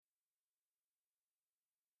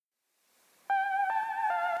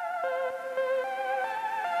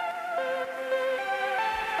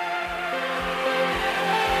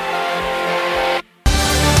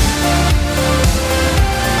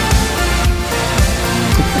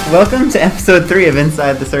Welcome to episode 3 of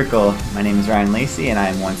Inside the Circle. My name is Ryan Lacey, and I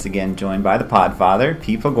am once again joined by the Podfather,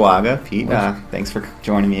 Pete Paguaga. Pete, thanks for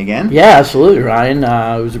joining me again. Yeah, absolutely, Ryan.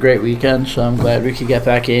 It was a great weekend, so I'm glad we could get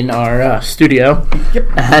back in our studio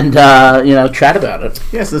and chat about it.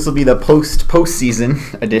 Yes, this will be the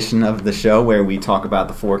postseason edition of the show where we talk about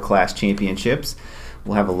the 4 class championships.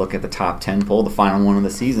 We'll have a look at the top 10 poll, the final one of the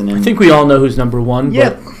season. And I think we all know who's number one.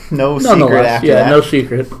 Yeah, no secret after that. No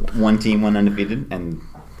secret. One team went undefeated, and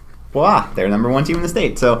voila, they're number 1 team in the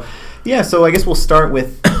state. So I guess we'll start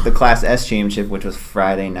with the Class S championship, which was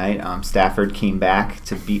Friday night. Stafford came back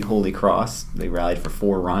to beat Holy Cross. They rallied for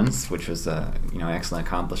 4 runs, which was an excellent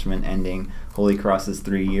accomplishment, ending Holy Cross's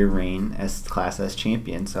 3-year reign as Class S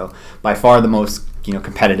champion. So by far the most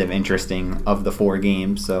competitive, interesting of the 4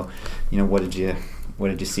 games. So what did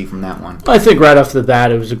you see from that one? I think right off the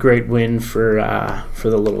bat, it was a great win for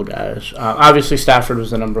the little guys. Obviously, Stafford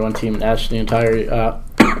was the number 1 team in S the entire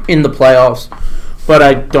in the playoffs, but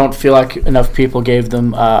I don't feel like enough people gave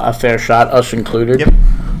them a fair shot, us included. Yep.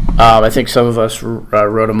 I think some of us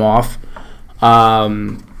wrote them off,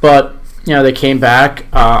 but they came back.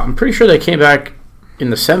 I'm pretty sure they came back in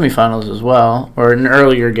the semifinals as well, or an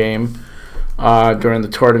earlier game. During the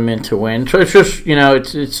tournament to win. So it's just,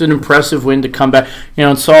 it's an impressive win to come back. In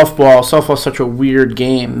softball's such a weird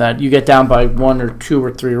game that you get down by 1 or 2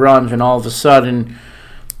 or 3 runs and all of a sudden,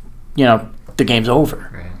 the game's over.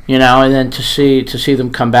 Right. And then to see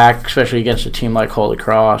them come back, especially against a team like Holy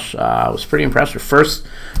Cross, was pretty impressive. First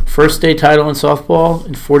state title in softball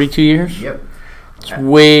in 42 years. Yep. It's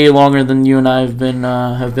way longer than you and I have been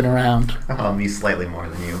around. Me slightly more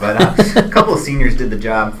than you, but a couple of seniors did the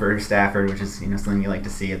job for Stafford, which is something you like to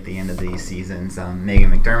see at the end of these seasons.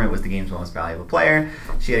 Megan McDermott was the game's most valuable player.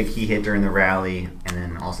 She had a key hit during the rally, and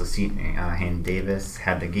then also Hannah Davis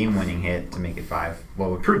had the game-winning hit to make it 5.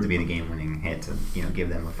 Well, it proved to be the game-winning hit to give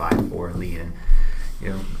them a 5-4 lead. And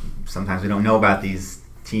sometimes we don't know about these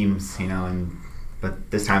teams,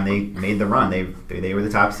 but this time they made the run. They were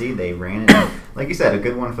the top seed. They ran it. Like you said, a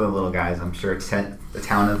good one for the little guys. I'm sure a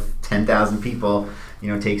town of 10,000 people,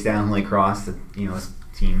 takes down Holy Cross, a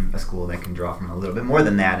school that can draw from a little bit more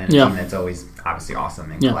than that, and a team that's always obviously awesome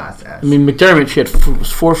in Class S. McDermott, she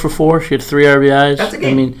was 4 for 4. She had 3 RBIs. That's a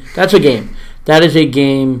game. That's a game. That is a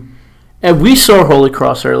game. And we saw Holy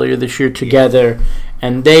Cross earlier this year together,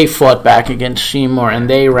 and they fought back against Seymour, and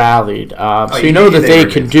they rallied. So you know that they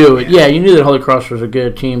could do it. Yeah, you knew that Holy Cross was a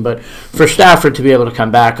good team, but for Stafford to be able to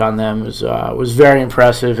come back on them was very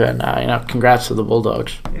impressive, and congrats to the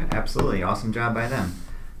Bulldogs. Yeah, absolutely. Awesome job by them.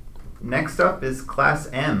 Next up is Class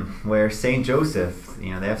M, where St. Joseph, the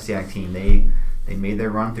FCIAC team, they made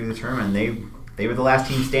their run through the tournament. They were the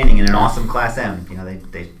last team standing in an awesome Class M.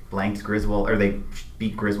 They blanked Griswold, or they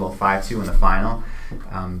beat Griswold 5-2 in the final.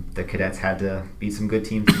 The Cadets had to beat some good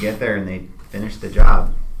teams to get there, and they finished the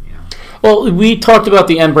job. Well, we talked about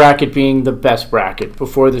the M bracket being the best bracket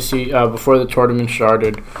before the tournament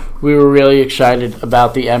started. We were really excited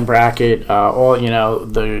about the M bracket.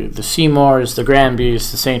 The Seymours, the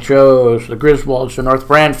Granbys, the St. Joe's, the Griswolds, the North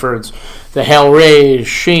Branfords, the Hale Rays,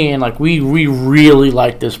 Sheen. We really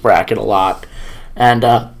liked this bracket a lot,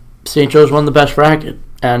 and St. Joe's won the best bracket.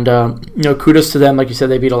 And kudos to them. Like you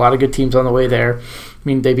said, they beat a lot of good teams on the way there.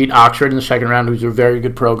 They beat Oxford in the second round, who's a very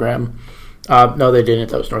good program. No, they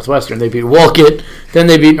didn't. That was Northwestern. They beat Wolcott. Then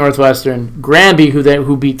they beat Northwestern. Granby,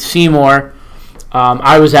 who beat Seymour.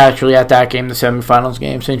 I was actually at that game, the semifinals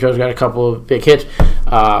game. St. Joe's got a couple of big hits.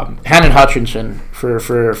 Hannah Hutchinson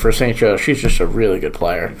for St. Joe. She's just a really good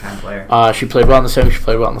player. She played well in the semis. She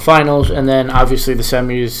played well in the finals. And then, obviously, the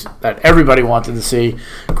semis that everybody wanted to see.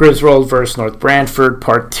 Griswold versus North Branford,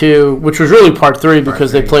 Part 2, which was really Part 3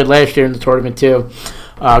 because they played last year in the tournament, too.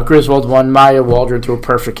 Griswold won. Maya Waldron threw a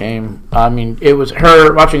perfect game. It was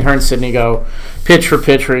watching her and Sydney go pitch for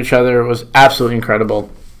pitch for each other. It was absolutely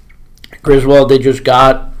incredible. Griswold, they just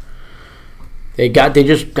had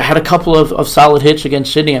a couple of solid hits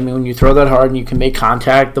against Sydney. When you throw that hard and you can make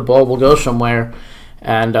contact, the ball will go somewhere.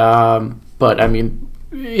 And but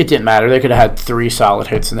it didn't matter. They could have had 3 solid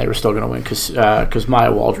hits and they were still going to win because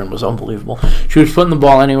Maya Waldron was unbelievable. She was putting the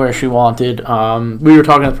ball anywhere she wanted. We were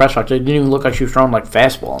talking to the press box. It didn't even look like she was throwing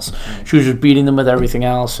fastballs. She was just beating them with everything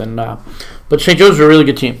else. And but St. Joe's was a really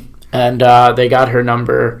good team, and they got her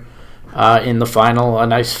number in the final, a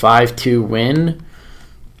nice 5-2 win.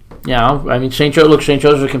 St.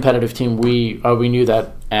 Joe's is a competitive team. We knew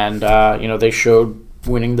that, and they showed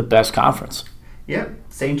winning the best conference. Yeah,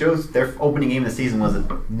 St. Joe's, their opening game of the season was a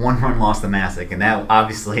 1-run loss to Massac, and that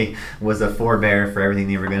obviously was a forebear for everything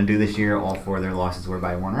they were going to do this year. All 4 of their losses were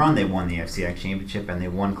by 1 run. They won the FCIAC championship, and they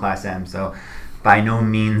won Class M. So by no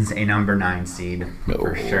means a number 9 seed,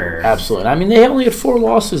 for sure. Absolutely. I mean, they only had 4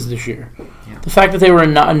 losses this year. Yeah. The fact that they were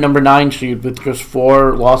a number 9 seed with just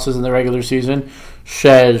 4 losses in the regular season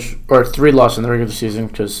says, or 3 losses in the regular season,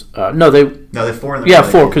 because they're 4 in the yeah, regular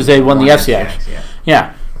 4 because they won the FCX.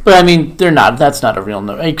 Yeah. But I mean, they're not. That's not a real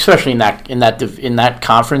number, especially in that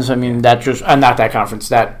conference. I mean, that just not that conference,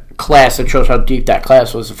 that class. That shows how deep that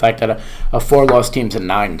class was. The fact that a 4-loss team's a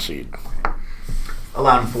 9 seed.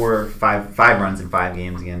 Allowing 5 runs in 5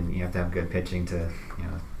 games. Again, you have to have good pitching to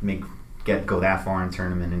go that far in the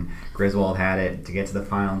tournament. And Griswold had it to get to the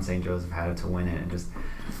final, and St. Joseph had it to win it. And just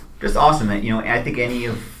awesome that I think any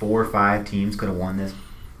of 4 or 5 teams could have won this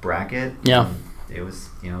bracket. Yeah. It was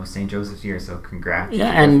St. Joseph's year, so congrats.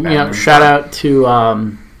 Yeah, and shout out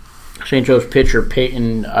to St. Joe's pitcher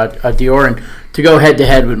Peyton Dioran to go head to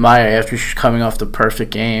head with Maya after she's coming off the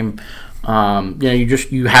perfect game.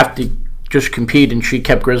 You have to just compete, and she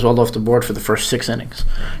kept Griswold off the board for the first 6 innings.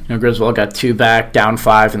 Griswold got 2 back, down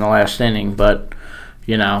 5 in the last inning, but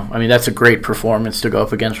that's a great performance to go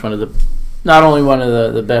up against not only one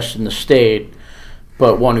of the best in the state,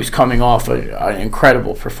 but one who's coming off an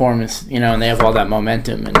incredible performance, and they have all that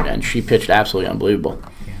momentum, and she pitched absolutely unbelievable.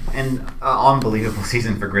 Yeah. And an unbelievable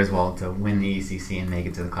season for Griswold to win the ACC and make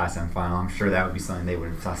it to the Class M final. I'm sure that would be something they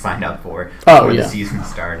would have signed up for before the season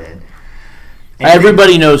started.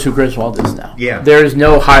 Everybody knows who Griswold is now. Yeah. There is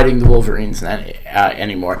no hiding the Wolverines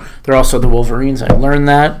anymore. They're also the Wolverines. I learned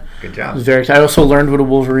that. Good job. I also learned what a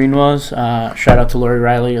Wolverine was. Shout out to Lori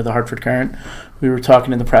Riley of the Hartford Courant. We were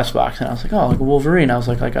talking in the press box, and I was like, "Oh, like a Wolverine." I was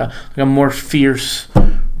like a more fierce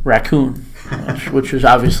raccoon, which is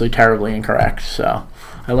obviously terribly incorrect. So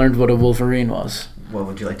I learned what a Wolverine was. What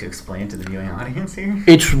would you like to explain to the viewing audience here?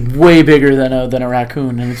 It's way bigger than a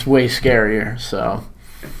raccoon, and it's way scarier. So,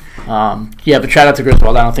 but shout out to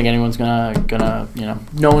Griswold. I don't think anyone's gonna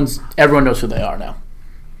everyone knows who they are now.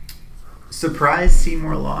 Surprised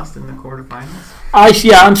Seymour lost in the quarterfinals?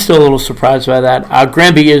 I'm still a little surprised by that.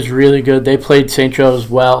 Granby is really good. They played St. Joe's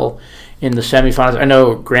well in the semifinals. I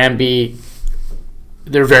know Granby,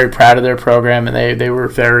 they're very proud of their program, and they were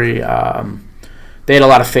very they had a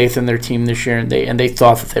lot of faith in their team this year, and they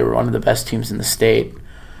thought that they were one of the best teams in the state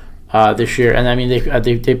this year. And I mean,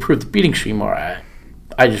 they proved beating Seymour.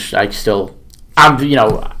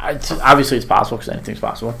 Obviously it's possible because anything's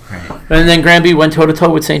possible. Right. And then Granby went toe-to-toe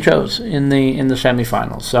with St. Joe's in the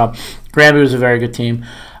semifinals. So Granby was a very good team.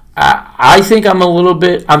 I think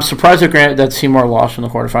I'm surprised that Seymour lost in the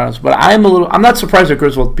quarterfinals, but I'm not surprised that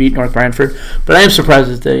Griswold beat North Branford, but I am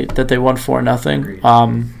surprised that they won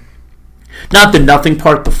 4-0. Not the nothing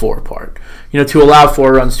part, the 4 part. To allow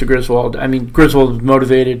 4 runs to Griswold. I mean, Griswold was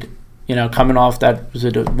motivated, coming off that, was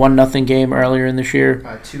it a 1-0 game earlier in this year?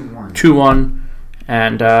 2-1. 2-1.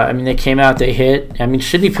 And, they came out, they hit. I mean,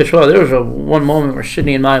 Sydney pitched well. There was one moment where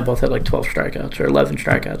Sydney and Maya both had like 12 strikeouts or 11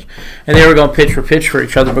 strikeouts. And they were going pitch for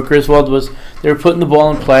each other. But Griswold they were putting the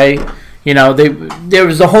ball in play. There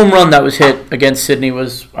was a home run that was hit against Sydney it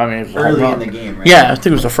was early in the game, right? Yeah, I think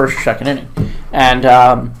it was the first or second inning. And,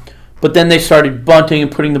 but then they started bunting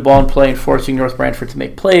and putting the ball in play and forcing North Branford to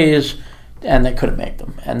make plays. And they couldn't make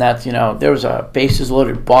them. And that's, there was a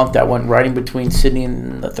bases-loaded bunt that went right in between Sydney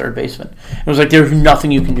and the third baseman. It was like there's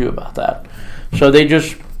nothing you can do about that. So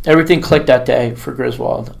everything clicked that day for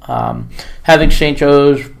Griswold. Having St.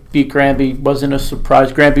 Joe's beat Granby wasn't a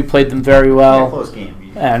surprise. Granby played them very well. Yeah, close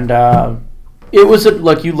game. And it was,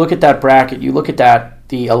 you look at that bracket, you look at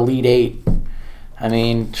the Elite Eight. I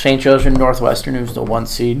mean, St. Joe's and Northwestern, who's the 1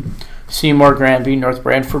 seed. Seymour, Granby, North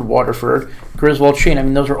Branford, Waterford, Griswold, Shane. I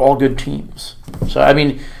mean, those are all good teams. So, I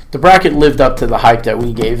mean, the bracket lived up to the hype that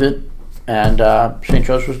we gave it, and St.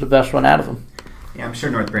 Joe's was the best one out of them. Yeah, I'm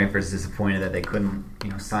sure North Branford's disappointed that they couldn't,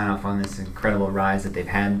 sign off on this incredible rise that they've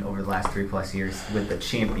had over the last 3+ years with the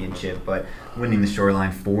championship, but winning the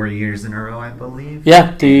Shoreline 4 years in a row, I believe.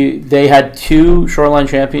 Yeah, they had 2 Shoreline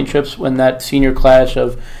championships when that senior class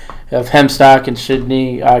of Hemstock and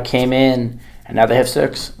Sydney came in. And now they have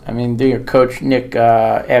 6. I mean, their coach, Nick,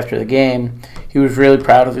 after the game, he was really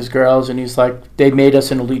proud of his girls, and he's like, they made us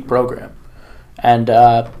an elite program. And,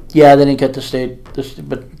 they didn't get to state,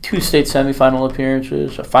 but 2 state semifinal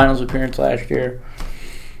appearances, a finals appearance last year.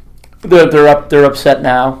 They're upset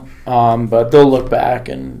now, but they'll look back,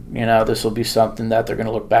 and, this will be something that they're going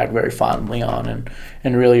to look back very fondly on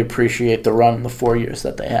and really appreciate the run in the 4 years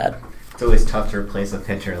that they had. It's always tough to replace a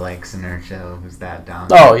pitcher like Sinercho, who's that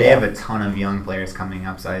dominant. Oh, yeah. They have a ton of young players coming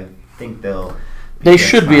up, so I think they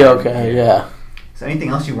should be okay, yeah. So anything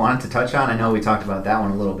else you wanted to touch on? I know we talked about that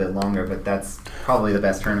one a little bit longer, but that's probably the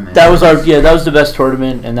best tournament. That was the best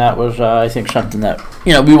tournament, and that was, I think, something that,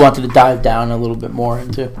 we wanted to dive down a little bit more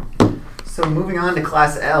into. So moving on to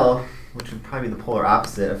Class L, which would probably be the polar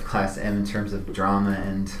opposite of Class M in terms of drama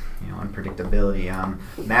and unpredictability.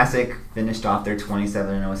 Massac finished off their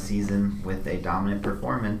 27-0 season with a dominant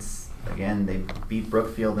performance. Again, they beat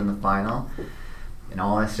Brookfield in the final. An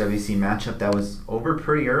all-SWC matchup that was over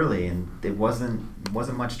pretty early, and it wasn't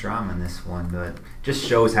much drama in this one, but just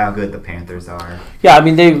shows how good the Panthers are. Yeah, I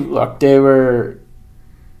mean, they were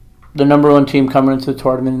the number one team coming into the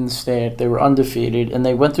tournament in the state. They were undefeated, and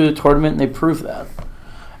they went through the tournament, and they proved that.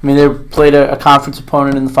 I mean, they played a conference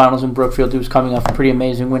opponent in the finals in Brookfield who was coming off a pretty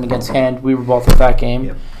amazing win against Hand. We were both at that game.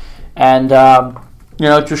 Yep. And,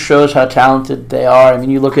 it just shows how talented they are. I mean,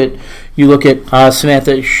 you look at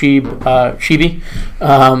Samantha Shebe. She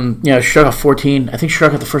struck out 14. I think she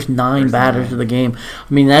struck out the first 9 batters of the game.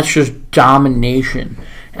 I mean, that's just domination.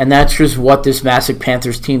 And that's just what this Massac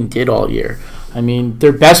Panthers team did all year. I mean,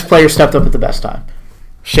 their best player stepped up at the best time.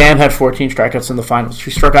 Sam had 14 strikeouts in the finals. She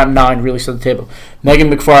struck out 9, really set the table. Megan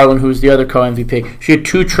McFarland, who was the other co-MVP, she had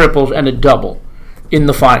 2 triples and a double in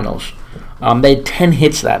the finals. They had 10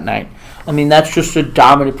 hits that night. I mean, that's just a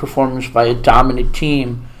dominant performance by a dominant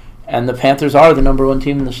team, and the Panthers are the number one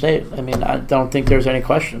team in the state. I mean, I don't think there's any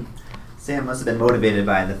question. Sam must have been motivated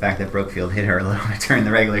by the fact that Brookfield hit her a little bit during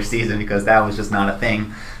the regular season, because that was just not a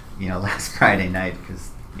thing, last Friday night,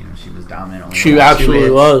 because, she was dominant. She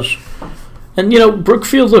absolutely was. And,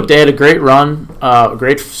 Brookfield, look, they had a great run, a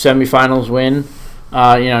great semifinals win,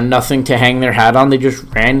 nothing to hang their hat on. They just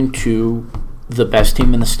ran into the best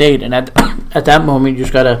team in the state. And at that moment, you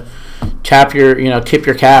just got to tip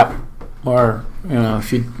your cap, or,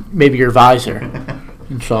 if you, maybe your visor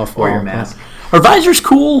in softball. Or your mask. Are visors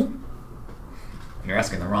cool? You're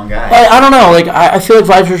asking the wrong guy. I don't know. Like, I feel like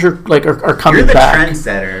visors are coming back. You're the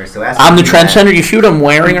trendsetter, so ask I'm the me trendsetter. You see what I'm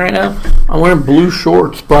wearing right now? I'm wearing blue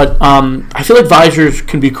shorts, but I feel like visors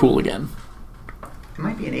can be cool again. It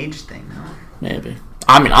might be an age thing, though. Maybe.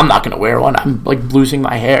 I mean, I'm not going to wear one. I'm, losing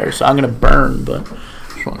my hair, so I'm going to burn, but...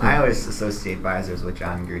 I always associate visors with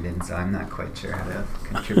John Gruden, so I'm not quite sure how to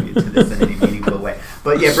contribute to this in any meaningful way.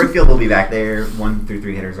 But, yeah, Brookfield will be back there. 1 through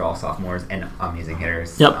 3 hitters are all sophomores and amazing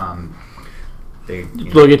hitters. Yep.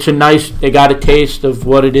 Look, it's a nice... They got a taste of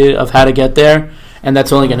what it is, of how to get there, and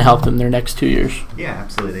that's only going to help them their next 2 years. Yeah,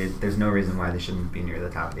 absolutely. There's no reason why they shouldn't be near the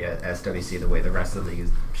top of the SWC the way the rest of the league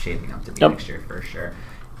is shaping up to be next year, for sure.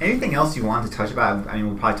 Anything else you want to touch about? I mean,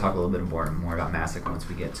 we'll probably talk a little bit more about Massac once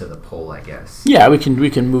we get to the poll, I guess. Yeah, we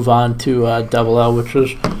can move on to Double L, which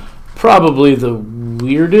was probably the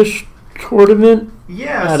weirdest tournament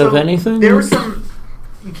out of anything. There were some...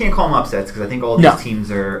 You can't call them upsets, because I think all these teams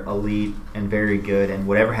are elite and very good, and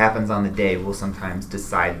whatever happens on the day will sometimes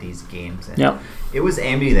decide these games. And it was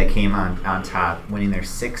Amity that came on top, winning their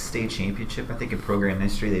 6th state championship, I think, in program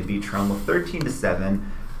history. They beat Trumbull 13-7,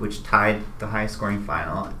 which tied the highest scoring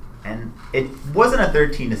final. And it wasn't a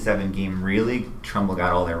 13-7 game, really. Trumbull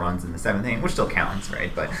got all their runs in the 7th inning, which still counts,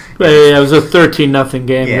 right? But it was a 13-0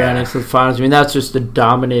 game going into the finals. I mean, that's just a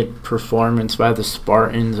dominant performance by the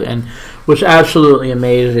Spartans, and was absolutely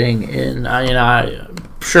amazing. And I'm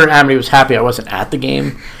sure Amity was happy I wasn't at the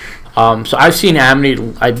game. So I've seen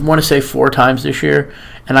Amity, I want to say 4 times this year,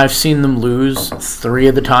 and I've seen them lose 3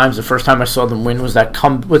 of the times. The first time I saw them win was that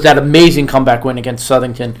amazing comeback win against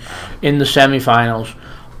Southington in the semifinals.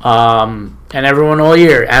 And everyone all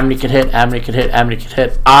year, Amity could hit, Amity could hit, Amity could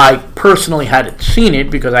hit. I personally hadn't seen it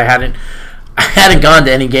because I hadn't gone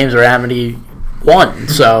to any games where Amity won.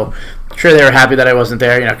 So I'm sure they were happy that I wasn't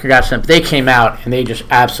there. Congrats to them. But they came out and they just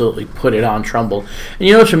absolutely put it on Trumbull.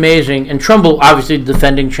 And what's amazing? And Trumbull, obviously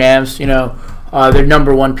defending champs. Their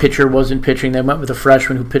number one pitcher wasn't pitching. They went with a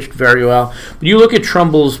freshman who pitched very well. But you look at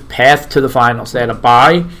Trumbull's path to the finals. They had a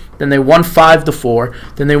bye. Then they won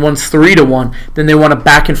 5-4. Then they won 3-1. Then they won a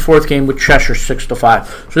back and forth game with Cheshire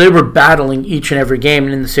 6-5. So they were battling each and every game.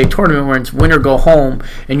 And in the state tournament, where it's win or go home,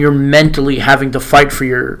 and you're mentally having to fight for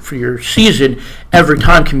your season every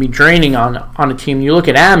time, can be draining on a team. You look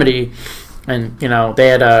at Amity, and they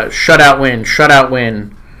had a shutout win.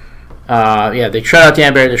 They shut out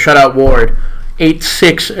Danbury. They shut out Ward,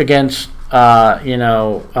 8-6 against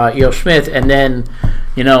E.O. Smith, and then.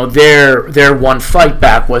 Their one fight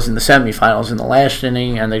back was in the semifinals in the last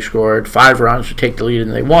inning, and they scored 5 runs to take the lead,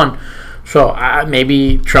 and they won. So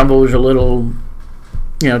maybe Trumbull was a little,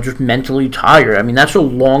 just mentally tired. I mean, that's a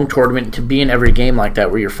long tournament to be in every game like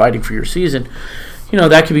that where you're fighting for your season.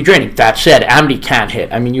 That could be draining. That said, Amity can't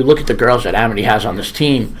hit. I mean, you look at the girls that Amity has on this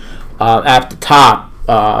team. At the top,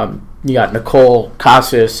 you got Nicole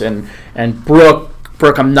Casas and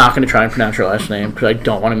Brooke, I'm not going to try and pronounce her last name because I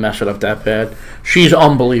don't want to mess it up that bad. She's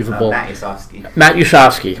unbelievable. Matt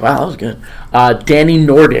Yusovsky. Wow, that was good. Danny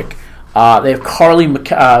Nordic. They have Carly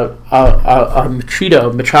Machado,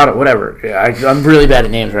 whatever. I'm really bad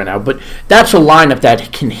at names right now, but that's a lineup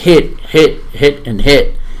that can hit, and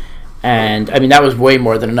hit. And, I mean, that was way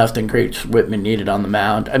more than enough than Grace Whitman needed on the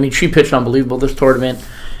mound. I mean, she pitched unbelievable this tournament.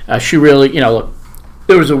 She really, look,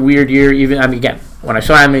 it was a weird year. Even, I mean, again, when I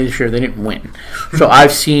saw Amity this year, they didn't win. So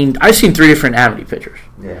I've seen 3 different Amity pitchers.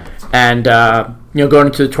 Yeah. And, going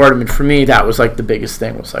into the tournament, for me, that was, like, the biggest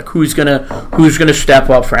thing. Was, like, who's gonna step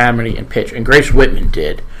up for Amity and pitch? And Grace Whitman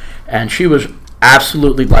did. And she was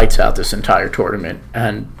absolutely lights out this entire tournament.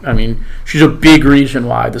 And, I mean, she's a big reason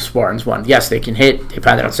why the Spartans won. Yes, they can hit. They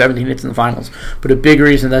found out 17 hits in the finals. But a big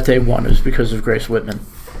reason that they won is because of Grace Whitman.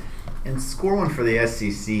 And score one for the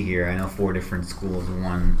SEC here. I know 4 different schools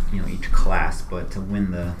won, each class, but to win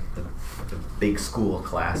the big school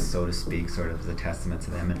class, so to speak, sort of is a testament to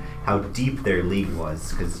them and how deep their league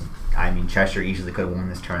was. Because I mean, Cheshire easily could have won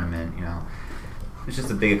this tournament. It was just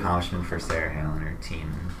a big accomplishment for Sarah Hale and her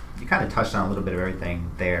team. You kind of touched on a little bit of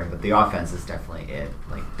everything there, but the offense is definitely it.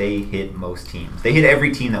 Like, they hit most teams. They hit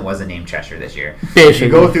every team that wasn't named Cheshire this year. If you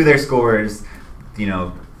go through their scores,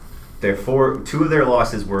 their 2 of their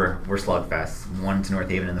losses were slugfests. One to North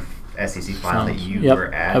Haven in the SEC final that you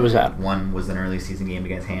were at. I was at. One was an early season game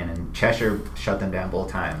against Han, and Cheshire shut them down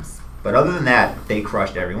both times. But other than that, they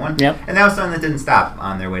crushed everyone. Yep. And that was something that didn't stop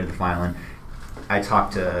on their way to the final. And I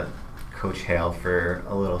talked to Coach Hale for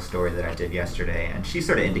a little story that I did yesterday, and she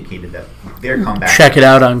sort of indicated that their comeback. Check it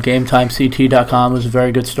out on GameTimeCT.com. It was a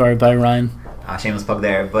very good story by Ryan. Shameless plug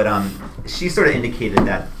there. But she sort of indicated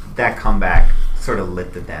that comeback sort of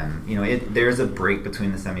lifted them. There's a break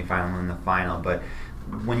between the semifinal and the final, but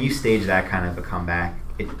when you stage that kind of a comeback,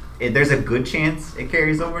 there's a good chance it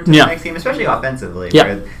carries over to the next game, especially offensively.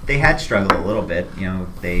 Where they had struggled a little bit.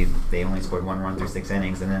 They only scored 1 run through 6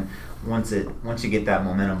 innings, and then once you get that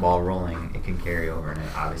momentum ball rolling, it can carry over, and it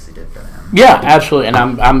obviously did for them. Yeah, absolutely, and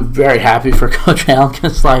I'm very happy for Coach Hale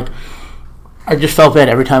because I just felt bad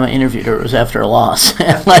every time I interviewed her. It was after a loss.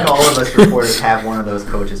 I think all of us reporters have one of those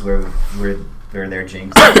coaches where we're their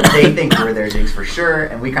jinx. They think we're their jinx for sure,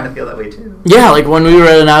 and we kind of feel that way too. Yeah, like when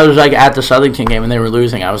I was like at the Southington game and they were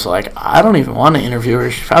losing, I was like, I don't even want to interview her.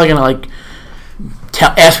 She's probably gonna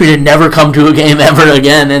ask me to never come to a game ever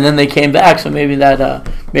again. And then they came back, so maybe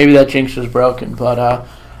that jinx was broken. But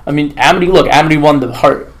I mean, Amity won the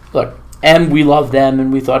heart. Look, we loved them,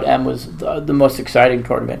 and we thought M was the most exciting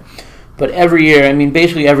tournament. But every year, I mean,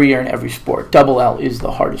 basically every year in every sport, Double L is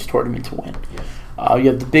the hardest tournament to win. Yes.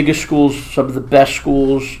 You have the biggest schools, some of the best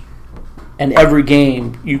schools, and every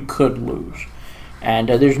game you could lose. And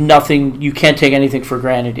there's nothing, you can't take anything for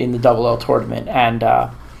granted in the Double L tournament. And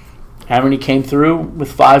Amity came through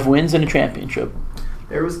with 5 wins and a championship.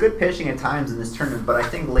 There was good pitching at times in this tournament, but I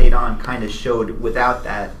think late on kind of showed without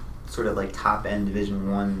that sort of like top-end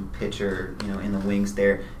Division I pitcher, in the wings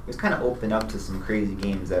there, it was kind of opened up to some crazy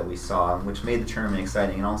games that we saw, which made the tournament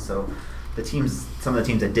exciting. And also, some of the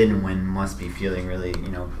teams that didn't win must be feeling really,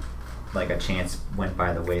 like a chance went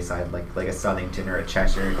by the wayside, like a Southington or a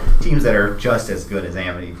Cheshire, teams that are just as good as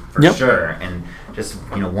Amity for sure, and just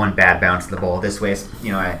one bad bounce of the ball this way.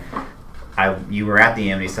 You were at the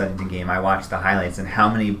Amity Southington game. I watched the highlights, and how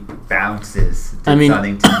many bounces did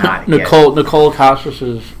Southington not get? Nicole Casas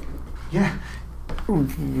is. Yeah.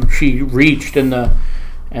 She reached and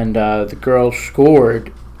the girl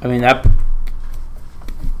scored. I mean, that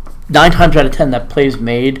 9 times out of 10 that play's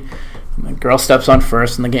made. The girl steps on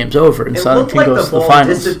first and the game's over. And Southington goes to the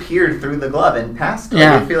finals. It looked like the ball disappeared through the glove and passed.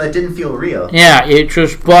 Yeah. It didn't feel real. Yeah,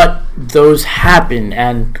 but those happen,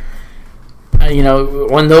 and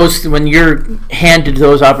when you're handed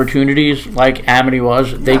those opportunities like Amity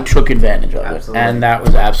was, they took advantage of it, and that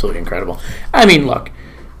was absolutely incredible. I mean, look,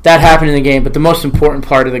 that happened in the game, but the most important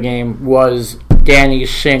part of the game was Danny's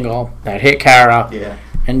single that hit Kara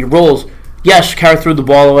and the rolls. Yes, Kara threw the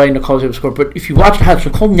ball away, Nicole's able to score, but if you watch the highlights,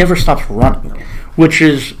 Nicole never stops running, which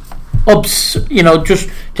is, just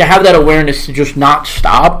to have that awareness to just not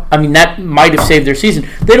stop. I mean, that might have saved their season.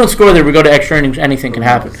 They don't score there, we go to extra innings, anything can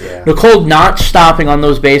happen. Yeah. Nicole not stopping on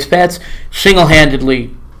those base paths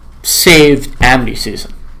single-handedly saved Amity's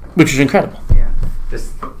season, which is incredible. Yeah.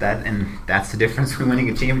 That's the difference between winning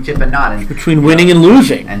a championship and not. And, between winning and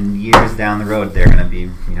losing. And years down the road, they're going to be,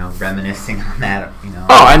 reminiscing on that.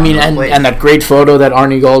 Oh, I mean, and that great photo that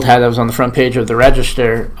Arnie Gold had that was on the front page of the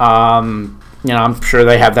Register. I'm sure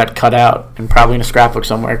they have that cut out and probably in a scrapbook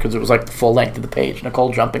somewhere because it was like the full length of the page.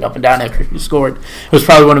 Nicole jumping up and down after she scored. It was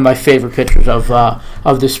probably one of my favorite pictures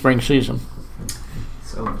of this spring season.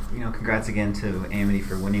 So, congrats again to Amity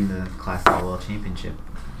for winning the Class Double L championship.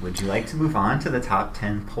 Would you like to move on to the top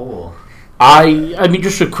 10 poll? I mean,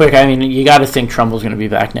 just a quick. I mean, you got to think Trumbull's going to be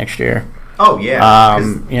back next year. Oh yeah,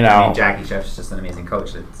 you know, I mean, Jackie Sheff's just an amazing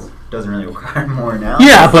coach. It doesn't really require more now.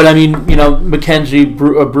 Yeah, but I mean, you know, Mackenzie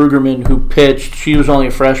Brueggemann, who pitched, she was only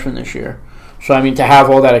a freshman this year. So I mean, to have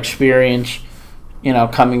all that experience, you know,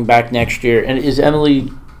 coming back next year, and is Emily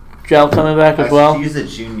Gell coming back as well? She's a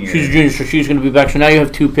junior. She's a junior, so she's going to be back. So now you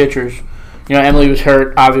have two pitchers. You know, Emily was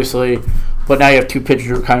hurt, obviously, but now you have two pitchers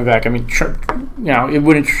who are coming back. I mean, you know, it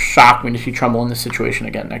wouldn't shock me to see Trumbull in this situation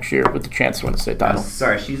again next year with the chance to win the state title.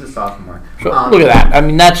 Sorry, she's a sophomore. So look at that. I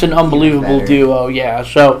mean, that's an unbelievable duo. Yeah.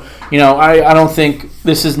 So, you know, I don't think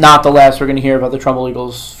this is not the last we're going to hear about the Trumbull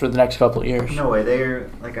Eagles for the next couple of years. No way. They're,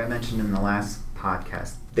 like I mentioned in the last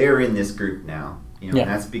podcast, they're in this group now. You know,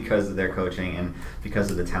 and that's because of their coaching and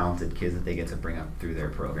because of the talented kids that they get to bring up through their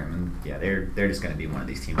program. And yeah, they're just going to be one of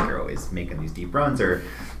these teams that are always making these deep runs, or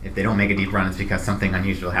if they don't make a deep run, it's because something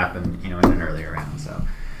unusual happened, you know, in an earlier round. So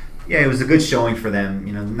yeah, it was a good showing for them.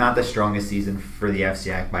 You know, not the strongest season for the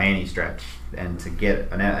FCIAC by any stretch, and to get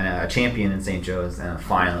a champion in St. Joe's and a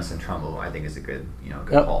finalist in Trumbull, I think is a good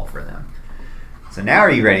haul for them. So now,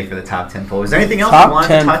 are you ready for the top 10 poll? Is there anything else you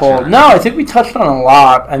wanted to touch on? No, I think we touched on a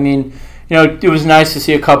lot. I mean, you know, it was nice to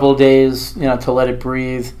see a couple of days, you know, to let it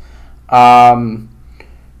breathe. You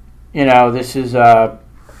know, this is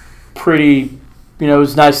pretty, you know, it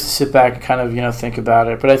was nice to sit back and kind of, you know, think about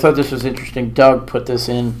it. But I thought this was interesting. Doug put this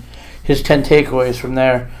in his 10 takeaways from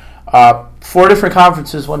there. 4 different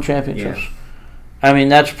conferences won championships. Yeah. I mean,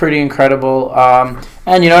 that's pretty incredible.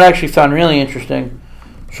 And, you know, what I actually found really interesting.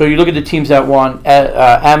 So you look at the teams that won.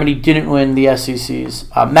 Amity didn't win the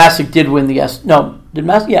SCCs. Massac did win the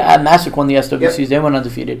Massac won the SWCs. Yep. They went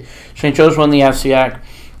undefeated. St. Joe's won the FCIAC.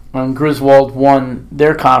 Griswold won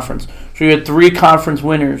their conference. So you had 3 conference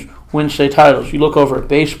winners win state titles. You look over at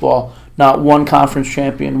baseball, not one conference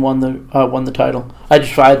champion won the title. I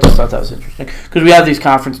just thought that was interesting because we have these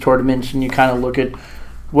conference tournaments, and you kind of look at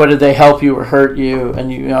whether they help you or hurt you. And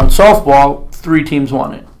you know, in softball, 3 teams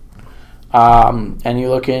won it. And you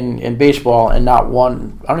look in baseball, and not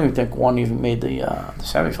one. I don't even think one even made the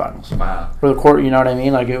semifinals. Wow. Or the quarter. You know what I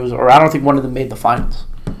mean? Like it was, or I don't think one of them made the finals.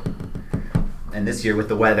 And this year with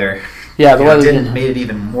the weather, yeah, the weather made it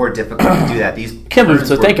even more difficult to do that. These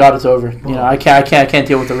so thank God it's over. You know, I can't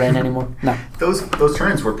deal with the rain anymore. No. Those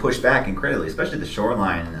tournaments were pushed back incredibly, especially the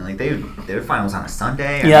Shoreline, and like their finals on a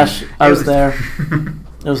Sunday. Yes, I was there.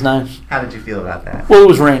 It was nice. How did you feel about that? Well, it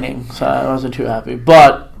was raining, so I wasn't too happy,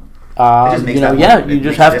 but. You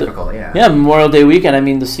just have to. Yeah, Memorial Day weekend. I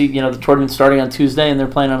mean, the tournament's starting on Tuesday and they're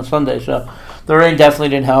playing on a Sunday, so the rain definitely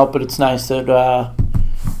didn't help. But it's nice that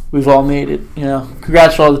we've all made it. You know,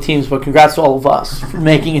 congrats to all the teams, but congrats to all of us for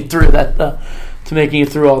making it through making it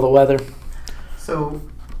through all the weather. So,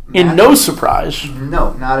 in no surprise.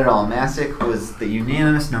 No, not at all. Massac was the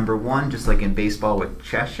unanimous number 1, just like in baseball with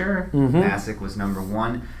Cheshire. Mm-hmm. Massac was number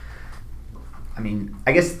 1. I mean,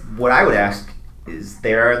 I guess what I would ask is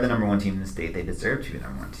they are the number 1 team in the state. They deserve to be the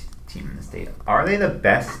number 1 team in the state. Are they the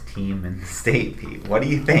best team in the state, Pete? What do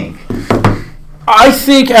you think? I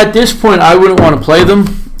think at this point I wouldn't want to play them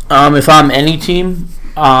if I'm any team,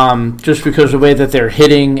 just because of the way that they're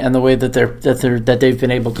hitting and the way that they've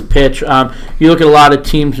been able to pitch. You look at a lot of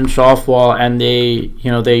teams in softball, and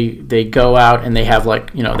they go out and they have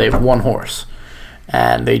they have one horse,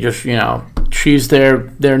 and they just she's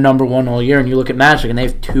their number 1 all year. And you look at Massac, and they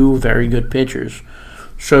have 2 very good pitchers.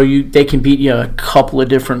 So they can beat you a couple of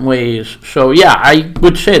different ways. So, yeah, I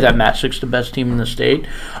would say that Massac's the best team in the state.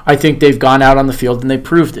 I think they've gone out on the field and they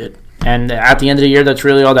proved it. And at the end of the year, that's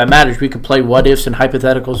really all that matters. We could play what-ifs and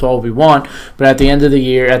hypotheticals all we want, but at the end of the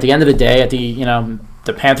year, at the end of the day,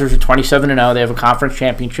 the Panthers are 27-0. They have a conference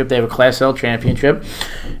championship. They have a Class L championship,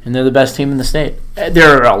 and they're the best team in the state.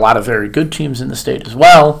 There are a lot of very good teams in the state as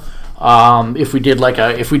well. If we did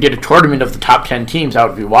a tournament of the top 10 teams, that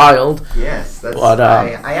would be wild. Yes,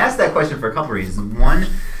 I asked that question for a couple reasons. One,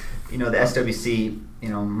 the SWC,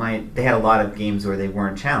 they had a lot of games where they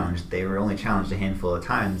weren't challenged. They were only challenged a handful of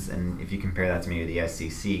times, and if you compare that to maybe the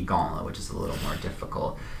SCC gauntlet, which is a little more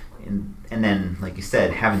difficult. And then, like you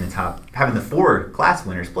said, having the 4 class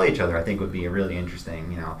winners play each other, I think would be a really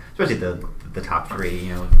interesting, especially the top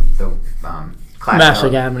 3,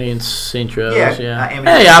 Massac, Amity, and St. Joe's. Yeah.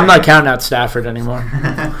 Hey, I'm not counting out Stafford anymore.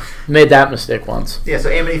 Made that mistake once. Yeah, so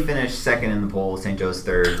Amity finished 2nd in the poll, St. Joe's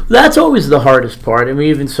 3rd. That's always the hardest part, and we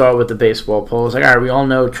even saw it with the baseball poll. It's like, all right, we all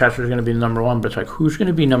know Chester's going to be number 1, but it's like, who's going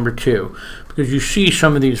to be number 2? Because you see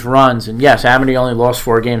some of these runs, and yes, Amity only lost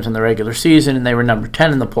 4 games in the regular season, and they were number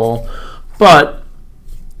 10 in the poll, but,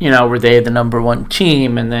 were they the number 1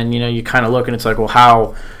 team? And then, you kind of look, and it's like, well,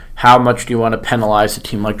 how how much do you want to penalize a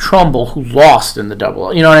team like Trumbull who lost in the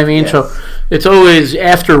double? You know what I mean? Yes. So it's always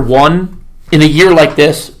after one in a year like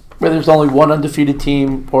this where there's only one undefeated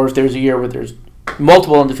team, or if there's a year where there's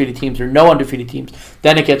multiple undefeated teams or no undefeated teams,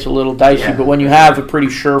 then it gets a little dicey. Yeah. But when you have a pretty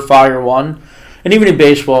surefire one, and even in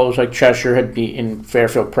baseball, it was like Cheshire had beaten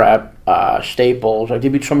Fairfield Prep, Staples. Like they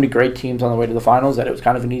beat so many great teams on the way to the finals that it was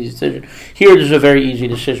kind of an easy decision. Here, there's a very easy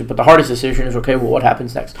decision, but the hardest decision is, okay, well, what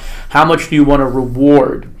happens next? How much do you want to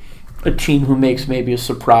reward a team who makes maybe a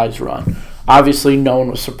surprise run? Obviously, no one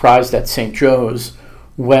was surprised that St. Joe's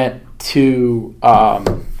went to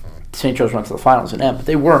the finals in M, but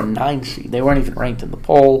they were a 9 seed. They weren't even ranked in the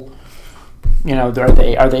poll. You know, are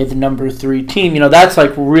they the number 3 team? You know, that's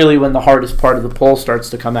like really when the hardest part of the poll starts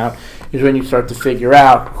to come out, is when you start to figure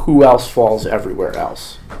out who else falls everywhere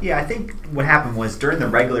else. Yeah, I think what happened was during the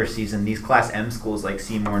regular season, these Class M schools like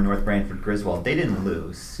Seymour, North Branford, Griswold, they didn't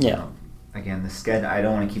lose. Yeah. You know, again, the schedule, I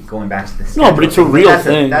don't want to keep going back to the schedule. No, but it's a real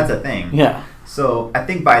thing. That's a thing. Yeah. So I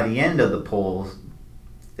think by the end of the polls,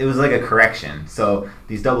 it was like a correction. So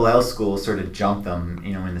these double L schools sort of jumped them,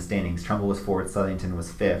 you know, in the standings. Trumbull was 4th, Southington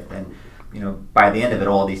was 5th, and you know, by the end of it,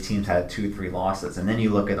 all these teams had 2-3 losses, and then you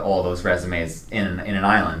look at all those resumes in an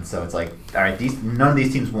island. So it's like, all right, none of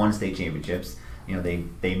these teams won state championships. You know,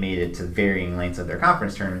 they made it to varying lengths of their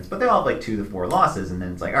conference tournaments, but they all have like 2 to 4 losses, and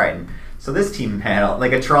then it's like, all right, and so this team had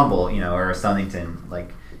like a Trumbull, you know, or a Southington,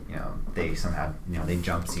 like, you know, they somehow, you know, they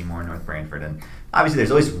jumped Seymour, North Branford, and obviously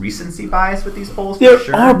there's always recency bias with these polls. There for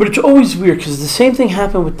sure. are, but it's always weird because the same thing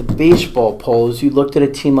happened with the baseball polls. You looked at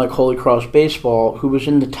a team like Holy Cross Baseball who was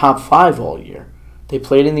in the top 5 all year. They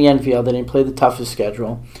played in the NVL. They didn't play the toughest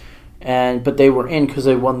schedule, but they were in because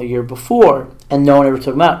they won the year before, and no one ever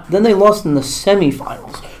took them out. Then they lost in the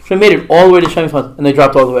semifinals. So they made it all the way to semifinals, and they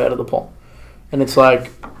dropped all the way out of the poll. And it's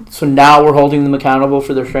like, so now we're holding them accountable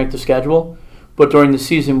for their strength of schedule, but during the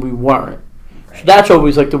season we weren't. So that's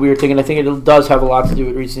always like the weird thing, and I think it does have a lot to do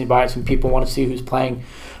with recency bias, and people want to see who's playing,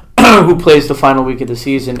 who plays the final week of the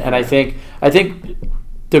season. And I think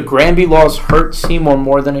the Granby loss hurt Seymour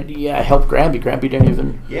more than it helped Granby. Granby didn't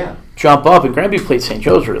even jump up, and Granby played St.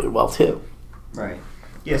 Joe's really well too. Right.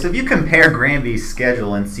 Yeah. So if you compare Granby's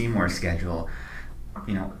schedule and Seymour's schedule,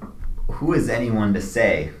 you know, who is anyone to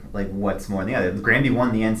say like what's more than the other? Granby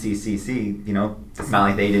won the NCCC. You know, it's not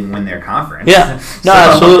like they didn't win their conference. Yeah, no,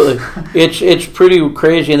 absolutely. It's pretty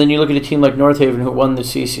crazy. And then you look at a team like North Haven who won the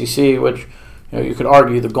CCC, which, you know, you could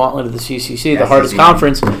argue the gauntlet of the CCC, the hardest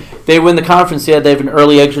conference. They win the conference. They have an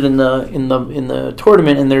early exit in the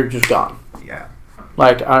tournament, and they're just gone. Yeah.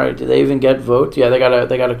 Like, all right, did they even get votes? Yeah, they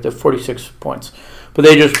got 46 points, but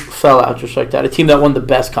they just fell out just like that. A team that won the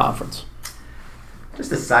best conference.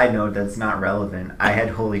 Just a side note that's not relevant. I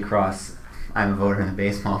had Holy Cross. I'm a voter in the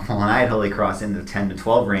baseball poll, and I had Holy Cross in the 10 to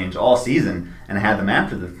 12 range all season, and I had them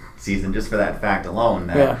after the season just for that fact alone.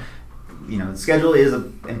 That, you know, the schedule is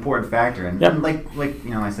an important factor, and, and like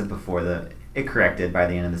you know, I said before, it corrected by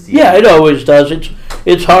the end of the season. Yeah, it always does.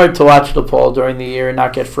 It's hard to watch the poll during the year and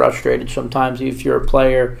not get frustrated sometimes if you're a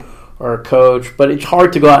player or a coach, but it's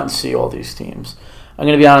hard to go out and see all these teams. I'm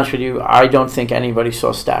going to be honest with you, I don't think anybody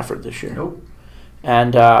saw Stafford this year. Nope.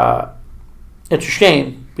 And it's a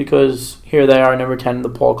shame because here they are, number 10 in the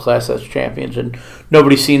poll, Class S champions, and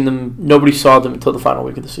nobody saw them until the final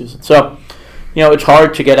week of the season. So, you know, it's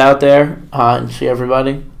hard to get out there and see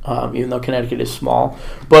everybody, even though Connecticut is small.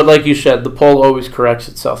 But like you said, the poll always corrects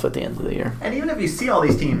itself at the end of the year. And even if you see all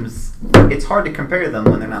these teams, it's hard to compare them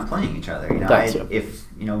when they're not playing each other.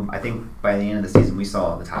 You know, I think by the end of the season we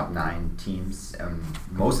saw the top 9 teams,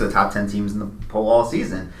 most of the top 10 teams in the poll all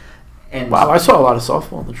season. And wow, I saw a lot of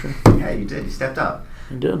softball in the tree. Yeah, you did. You stepped up.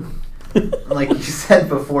 You did. Like you said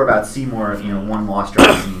before about Seymour, you know, 1 loss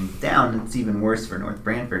dropping down. It's even worse for North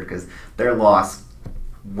Branford because their loss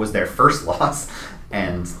was their first loss,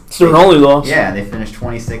 and it's their only loss. Yeah, they finished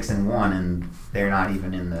 26-1, and they're not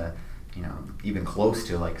even in the, you know, even close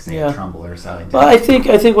to like say Trumbull or Southington. Well, I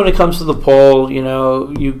think when it comes to the poll, you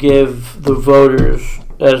know, you give the voters,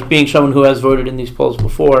 as being someone who has voted in these polls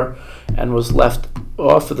before and was left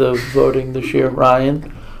off of the voting this year,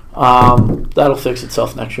 Ryan. That'll fix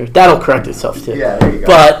itself next year. That'll correct itself too. Yeah, there you go.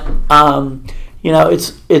 But you know,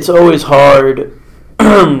 it's always hard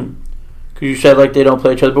because you said like they don't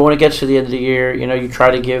play each other. But when it gets to the end of the year, you know, you try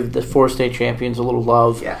to give the 4 state champions a little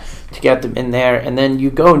love to get them in there, and then you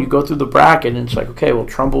go through the bracket, and it's like, okay, well,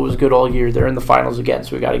 Trumbull was good all year. They're in the finals again,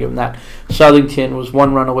 so we got to give them that. Southington was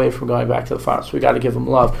 1 run away from going back to the finals, so we got to give them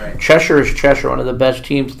love. Right. Cheshire is Cheshire, one of the best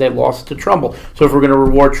teams. They lost to Trumbull, so if we're going to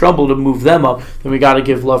reward Trumbull to move them up, then we got to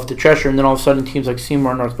give love to Cheshire. And then all of a sudden, teams like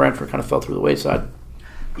Seymour and North Branford kind of fell through the wayside.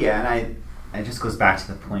 Yeah, and it just goes back to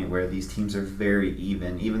the point where these teams are very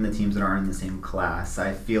even the teams that aren't in the same class.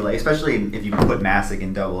 I feel like, especially if you put Massac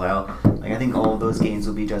in Double L, like I think all of those games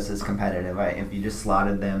will be just as competitive. If you just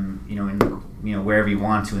slotted them, in wherever you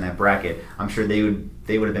want to in that bracket, I'm sure they would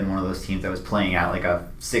have been one of those teams that was playing out like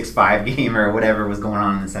a 6-5 game or whatever was going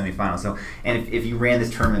on in the semifinals. So, and if you ran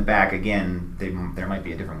this tournament back again, there might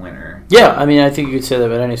be a different winner. Yeah, I mean, I think you could say that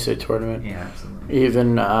about any state tournament. Yeah, absolutely.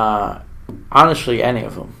 Even honestly, any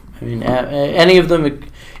of them. I mean, any of them.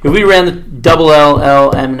 If we ran the Double L,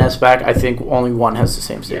 L, M, and S back, I think only one has the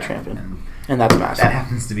same state champion, and that's Massac. That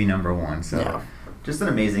happens to be number one. So, just an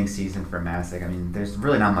amazing season for Massac. I mean, there's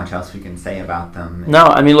really not much else we can say about them. No,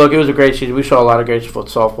 I mean, look, it was a great season. We saw a lot of great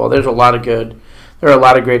softball. There are a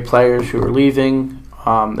lot of great players who are leaving.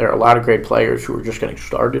 There are a lot of great players who are just getting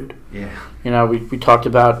started. Yeah. We talked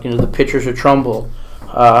about the pitchers at Trumbull.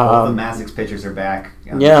 All the Massac's pitchers are back.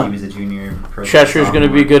 Yeah. He was a junior. Cheshire's going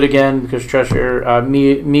to be good again because Cheshire.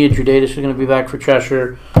 Mia Judatis is going to be back for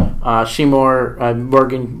Cheshire. Seymour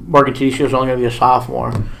Morgan Tedesco is only going to be a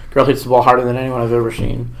sophomore. Girl hits the ball harder than anyone I've ever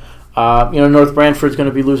seen. North Brantford's going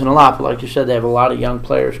to be losing a lot, but like you said, they have a lot of young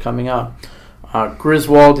players coming up.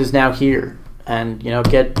 Griswold is now here, and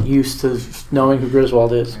get used to knowing who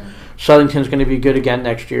Griswold is. Southington's going to be good again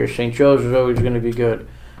next year. St. Joe's is always going to be good.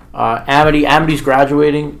 Amity's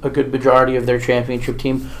graduating a good majority of their championship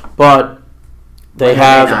team, but they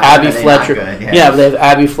have Abby Fletcher. Good, yeah. But they have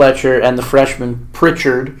Abby Fletcher and the freshman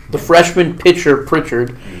Pritchard, the freshman pitcher Pritchard,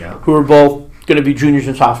 who are both going to be juniors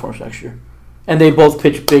and sophomores next year, and they both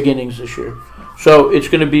pitched big innings this year. So it's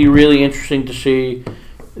going to be really interesting to see.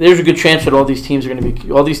 There's a good chance that all these teams in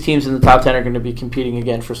the top 10 are going to be competing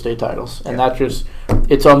again for state titles, and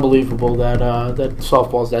it's unbelievable that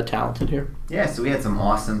softball is that talented here. Yeah, so we had some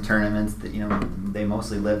awesome tournaments that they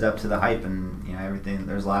mostly lived up to the hype, and everything.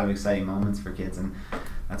 There's a lot of exciting moments for kids, and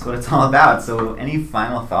that's what it's all about. So, any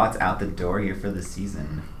final thoughts out the door here for the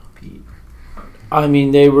season, Pete? I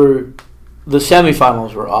mean, the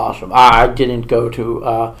semifinals were awesome. I didn't go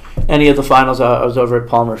to any of the finals. I was over at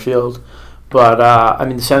Palmer Field. But,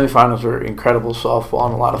 the semifinals were incredible softball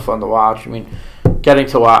and a lot of fun to watch. I mean, getting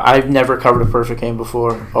to watch, I've never covered a perfect game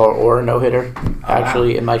before or a no-hitter.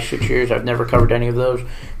 Actually, in my 6 years, I've never covered any of those,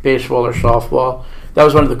 baseball or softball. That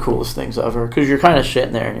was one of the coolest things ever because you're kind of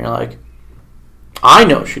sitting there and you're like, I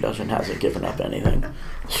know she hasn't given up anything.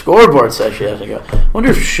 Scoreboard says she hasn't given up. I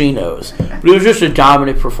wonder if she knows. But it was just a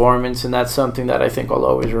dominant performance, and that's something that I think I'll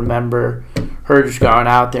always remember. Her just going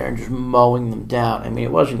out there and just mowing them down. I mean,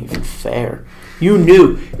 it wasn't even fair. You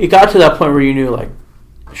knew. It got to that point where you knew, like,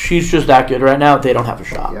 she's just that good right now. They don't have a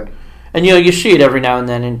shot. Yep. And, you see it every now and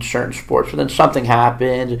then in certain sports. But then something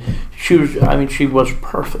happened. She was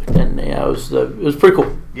perfect. And, it was pretty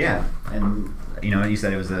cool. Yeah. And, you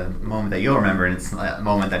said it was a moment that you'll remember, and it's a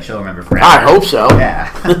moment that she'll remember forever. I hope so.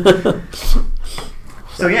 Yeah.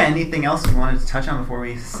 So, anything else you wanted to touch on before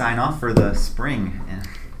we sign off for the spring and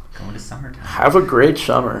going to summertime? Have a great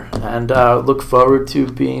summer, and look forward to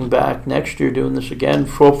being back next year doing this again.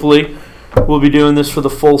 Hopefully, we'll be doing this for the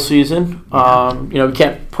full season. We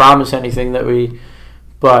can't promise anything but we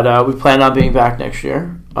plan on being back next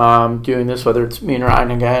year, doing this, whether it's me and Ryan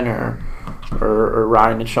again or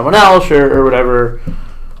Ryan and someone else or whatever.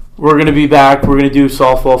 We're going to be back. We're going to do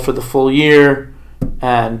softball for the full year,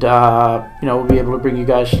 and we'll be able to bring you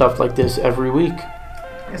guys stuff like this every week.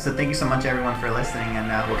 Yeah, so thank you so much, everyone, for listening, and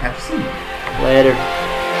we'll catch you soon. Later.